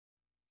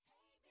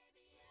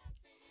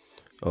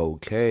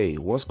Okay,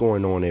 what's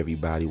going on,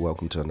 everybody?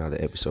 Welcome to another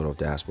episode of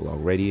Diaspora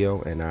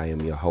Radio, and I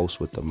am your host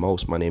with the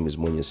most. My name is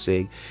Munya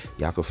Sig.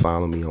 Y'all can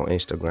follow me on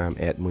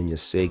Instagram at Munya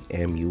Sig,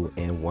 MUNYASIGG,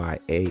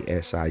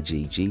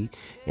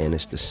 and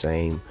it's the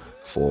same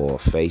for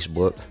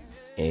Facebook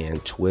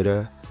and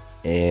Twitter.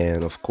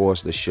 And of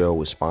course, the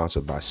show is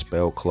sponsored by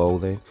Spell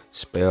Clothing.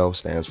 Spell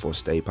stands for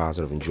Stay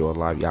Positive, Enjoy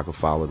Life. Y'all can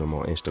follow them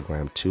on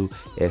Instagram too,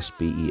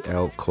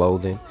 SBEL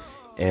Clothing.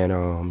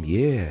 And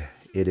yeah,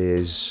 it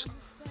is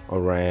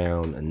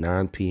around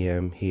 9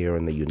 p.m. here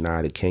in the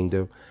United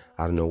Kingdom.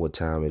 I don't know what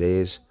time it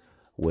is,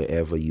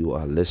 wherever you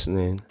are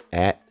listening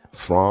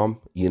from.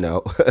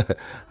 I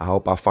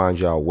hope I find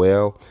y'all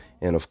well.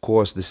 And of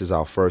course, this is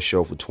our first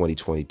show for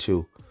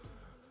 2022.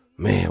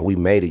 Man, we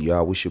made it,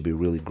 y'all. We should be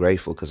really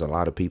grateful because a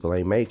lot of people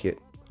ain't make it.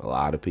 A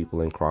lot of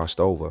people ain't crossed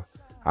over.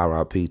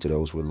 RIP to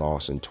those we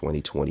lost in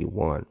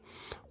 2021.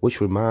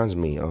 Which reminds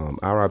me,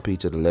 RIP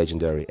to the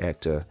legendary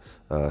actor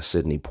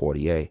Sidney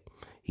Poitier.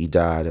 He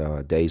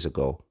died days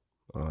ago.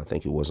 I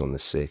think it was on the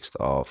 6th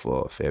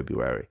of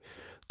February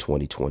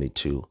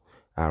 2022.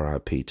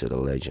 RIP to the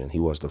legend. He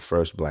was the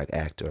first black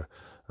actor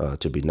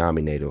to be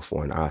nominated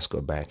for an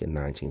Oscar back in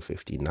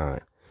 1959.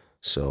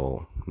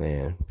 So,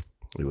 man,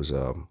 it was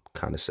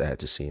kind of sad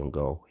to see him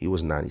go. He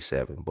was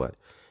 97, but,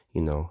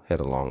 had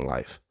a long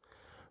life.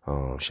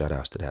 Shout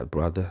outs to that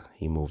brother.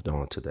 He moved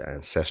on to the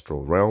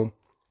ancestral realm.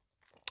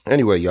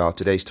 Anyway, y'all,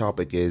 today's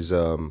topic is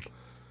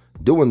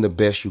doing the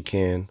best you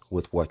can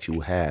with what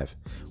you have.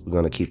 We're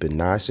going to keep it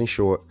nice and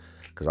short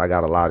because I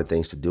got a lot of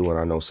things to do and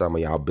I know some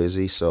of y'all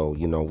busy. So,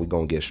 we're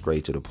going to get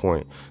straight to the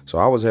point. So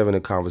I was having a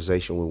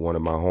conversation with one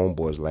of my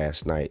homeboys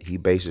last night. He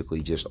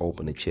basically just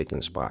opened a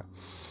chicken spot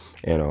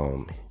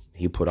and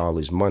he put all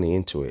his money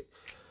into it.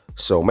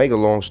 So make a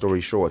long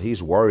story short,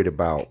 he's worried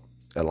about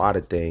a lot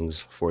of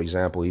things. For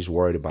example, he's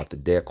worried about the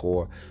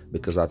decor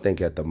because I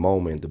think at the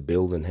moment the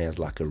building has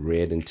like a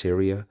red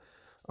interior,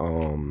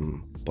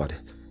 but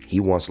he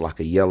wants like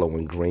a yellow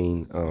and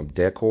green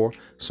decor.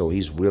 So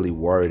he's really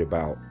worried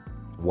about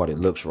what it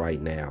looks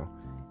right now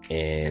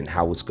and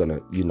how it's gonna,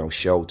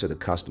 show to the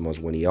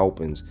customers when he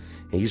opens.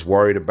 And he's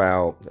worried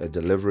about a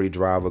delivery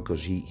driver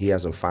because he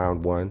hasn't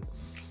found one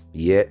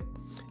yet.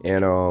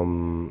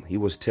 And he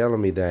was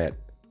telling me that,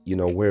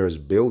 where his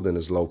building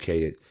is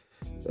located,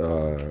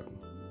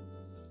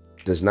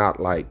 there's not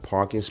like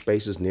parking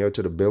spaces near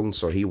to the building.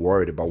 So he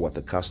worried about what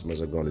the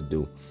customers are going to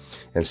do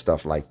and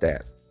stuff like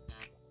that.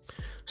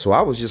 So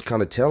I was just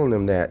kind of telling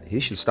him that he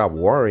should stop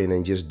worrying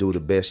and just do the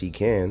best he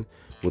can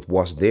with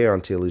what's there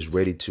until he's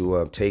ready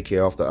to take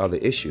care of the other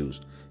issues.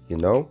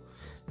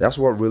 That's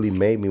what really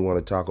made me want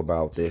to talk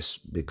about this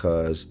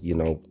because,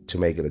 to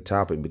make it a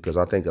topic, because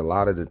I think a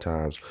lot of the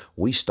times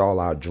we stall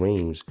our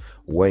dreams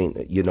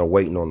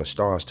waiting on the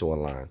stars to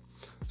align.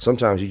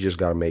 Sometimes you just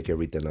got to make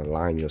everything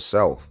align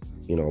yourself,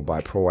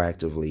 by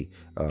proactively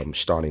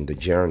starting the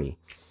journey,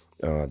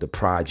 the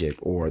project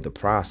or the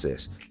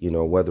process,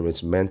 whether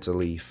it's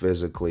mentally,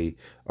 physically,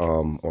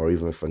 or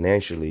even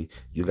financially.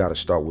 You got to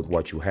start with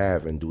what you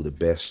have and do the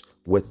best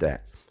with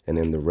that. And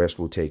then the rest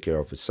will take care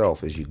of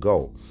itself as you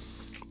go.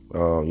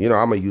 I'm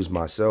going to use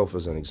myself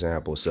as an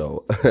example.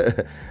 So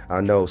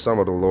I know some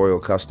of the loyal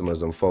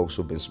customers and folks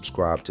who've been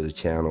subscribed to the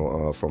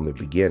channel from the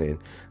beginning.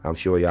 I'm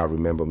sure y'all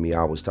remember me.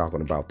 I was talking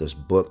about this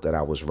book that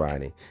I was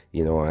writing,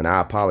 and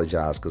I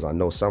apologize because I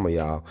know some of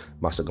y'all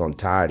must have gone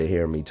tired of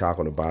hearing me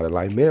talking about it.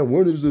 Like, man,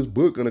 when is this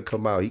book going to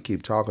come out? He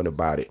keep talking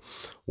about it.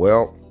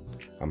 Well,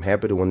 I'm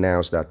happy to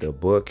announce that the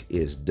book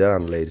is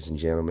done, ladies and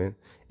gentlemen,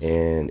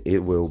 and it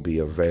will be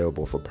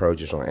available for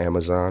purchase on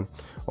Amazon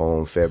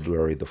on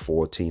February the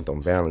 14th on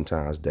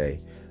Valentine's Day.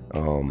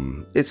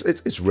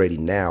 It's ready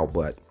now,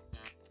 but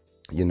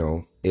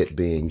it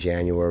being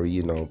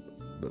January,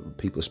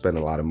 people spend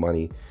a lot of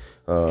money,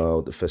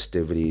 the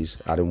festivities.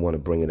 I didn't want to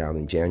bring it out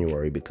in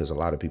January because a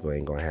lot of people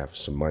ain't gonna have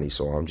some money,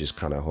 so I'm just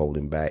kind of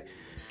holding back,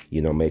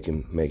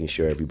 making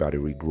sure everybody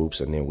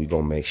regroups, and then we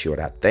gonna make sure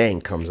that thing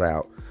comes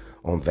out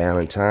on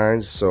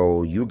Valentine's.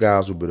 So you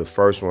guys will be the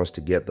first ones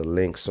to get the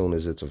link soon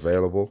as it's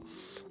available.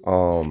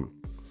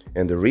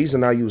 And the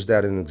reason I use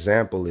that as an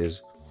example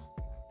is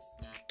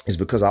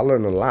because I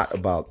learned a lot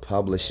about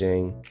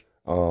publishing,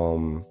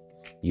 during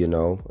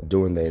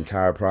the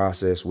entire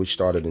process, which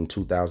started in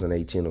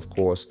 2018, of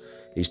course.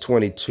 He's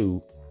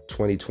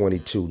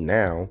 2022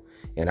 now,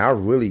 and I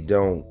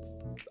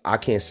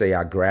can't say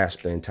I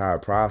grasped the entire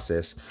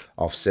process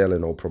of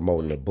selling or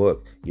promoting a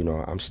book.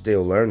 I'm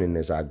still learning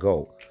as I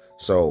go.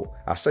 So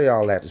I say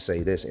all that to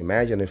say this.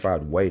 Imagine if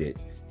I'd waited,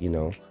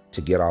 to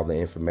get all the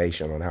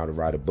information on how to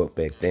write a book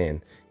back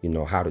then,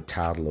 how to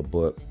title a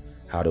book,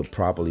 how to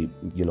properly,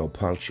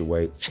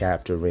 punctuate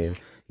chapter in,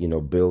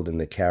 building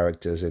the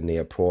characters in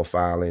their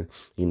profiling,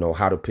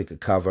 how to pick a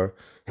cover,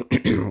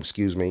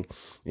 excuse me,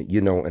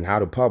 and how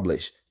to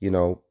publish,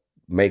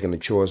 making a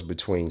choice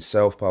between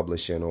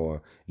self-publishing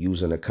or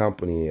using a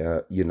company,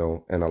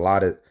 and a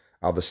lot of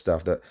other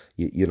stuff that,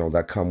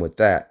 that come with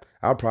that.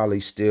 I'll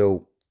probably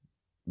still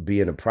be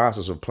in the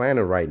process of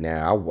planning right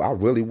now. I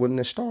really wouldn't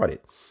have started.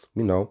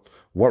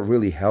 What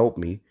really helped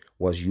me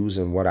was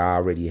using what I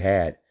already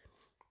had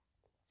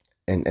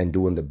and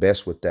doing the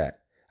best with that.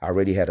 I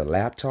already had a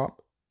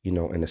laptop, you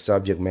know, and the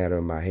subject matter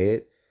in my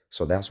head.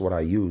 So that's what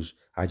I used.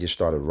 I just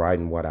started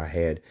writing what I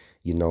had,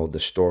 you know, the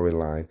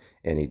storyline,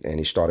 and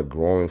it started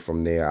growing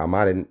from there. I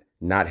might have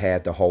not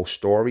had the whole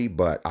story,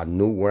 but I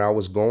knew where I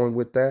was going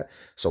with that.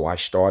 So I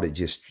started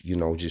just, you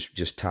know,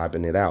 just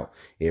typing it out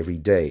every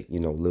day,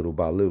 you know, little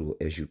by little.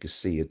 As you can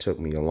see, it took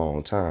me a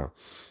long time.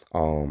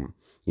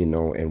 You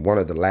know, and one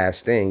of the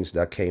last things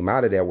that came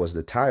out of that was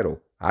the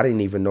title. I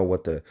didn't even know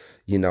what the,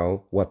 you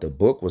know, what the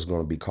book was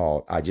going to be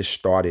called. I just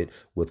started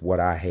with what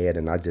I had,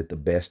 and I did the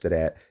best of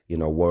that, you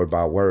know, word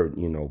by word,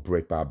 you know,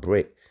 brick by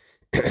brick.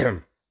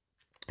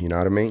 You know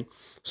what I mean?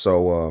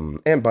 So,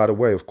 and by the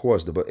way, of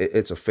course,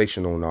 it's a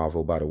fictional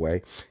novel, by the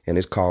way, and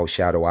it's called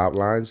Shadow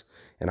Outlines,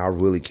 and I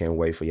really can't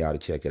wait for y'all to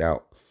check it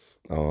out,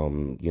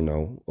 you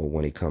know,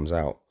 when it comes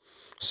out.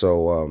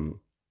 So,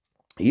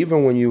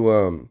 even when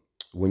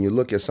you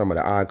look at some of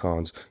the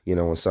icons, you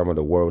know, and some of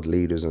the world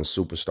leaders and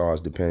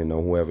superstars, depending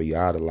on whoever you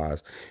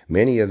idolize,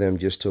 many of them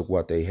just took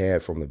what they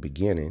had from the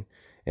beginning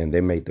and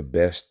they made the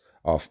best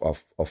of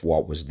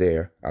what was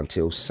there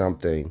until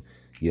something,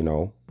 you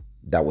know,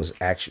 that was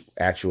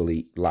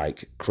actually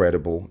like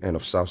credible and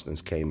of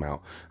substance came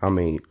out. I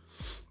mean,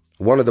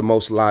 one of the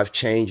most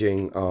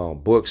life-changing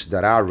books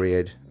that I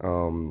read,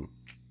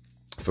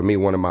 for me,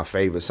 one of my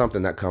favorites,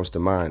 something that comes to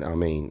mind, I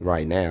mean,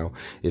 right now,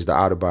 is the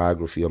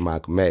autobiography of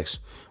Malcolm X,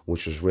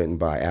 which was written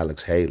by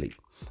Alex Haley.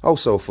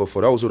 Also,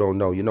 for those who don't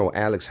know, you know,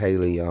 Alex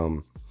Haley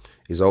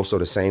is also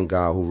the same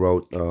guy who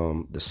wrote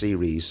the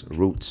series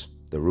Roots,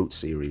 the Roots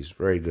series.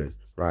 Very good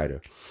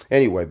writer.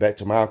 Anyway, back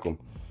to Malcolm.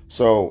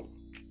 So,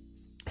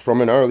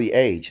 from an early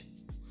age,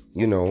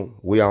 you know,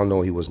 we all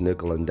know he was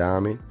nickel and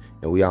diming,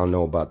 and we all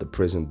know about the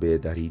prison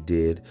bid that he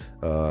did.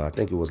 I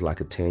think it was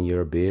like a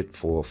 10-year bid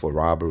for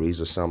robberies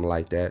or something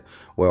like that.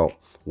 Well,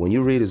 when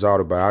you read his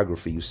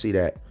autobiography, you see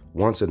that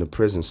once in the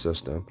prison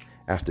system,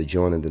 after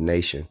joining the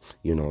nation,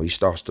 you know, he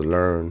starts to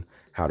learn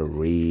how to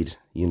read,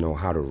 you know,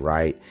 how to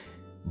write,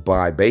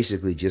 by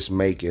basically just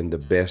making the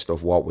best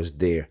of what was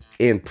there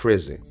in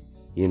prison.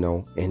 You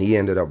know, and he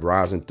ended up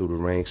rising through the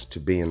ranks to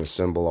being a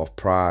symbol of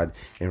pride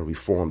and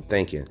reform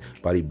thinking.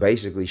 But he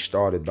basically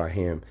started by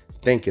him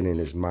thinking in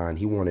his mind.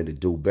 He wanted to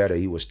do better.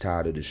 He was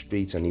tired of the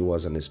streets and he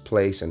wasn't his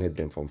place and had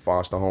been from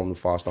foster home to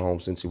foster home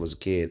since he was a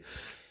kid.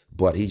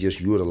 But he just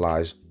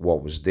utilized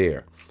what was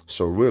there.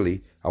 So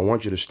really, I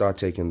want you to start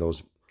taking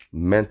those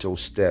mental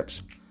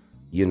steps,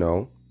 you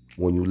know,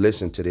 when you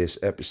listen to this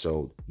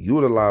episode.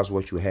 Utilize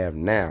what you have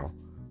now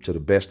to the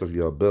best of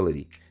your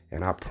ability.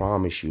 And I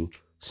promise you,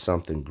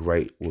 something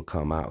great will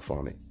come out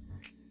from it.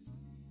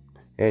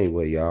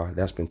 Anyway, y'all,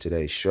 that's been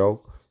today's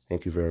show.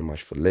 Thank you very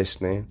much for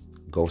listening.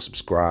 Go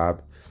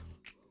subscribe,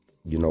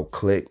 you know,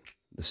 click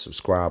the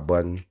subscribe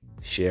button,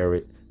 share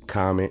it,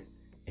 comment,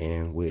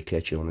 and we'll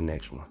catch you on the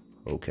next one.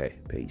 Okay,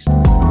 peace.